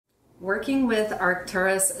Working with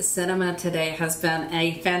Arcturus Cinema today has been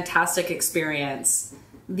a fantastic experience.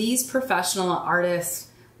 These professional artists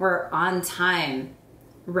were on time,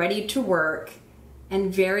 ready to work,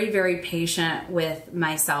 and very, very patient with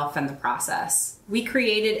myself and the process. We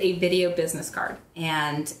created a video business card,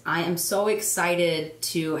 and I am so excited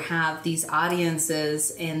to have these audiences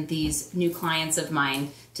and these new clients of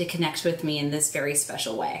mine to connect with me in this very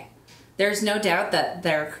special way. There's no doubt that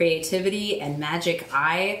their creativity and magic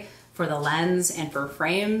eye for the lens and for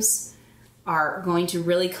frames are going to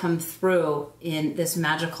really come through in this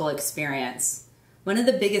magical experience. One of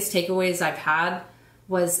the biggest takeaways I've had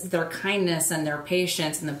was their kindness and their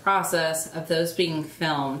patience in the process of those being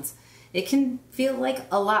filmed. It can feel like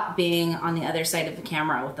a lot being on the other side of the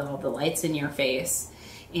camera with all the lights in your face.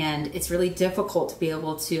 And it's really difficult to be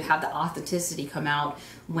able to have the authenticity come out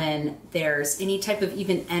when there's any type of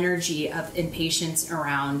even energy of impatience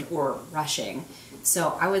around or rushing.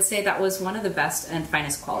 So I would say that was one of the best and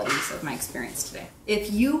finest qualities of my experience today.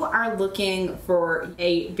 If you are looking for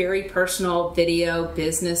a very personal video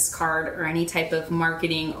business card or any type of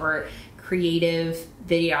marketing or creative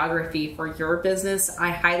videography for your business,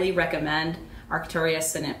 I highly recommend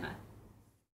Arcturus Cinema.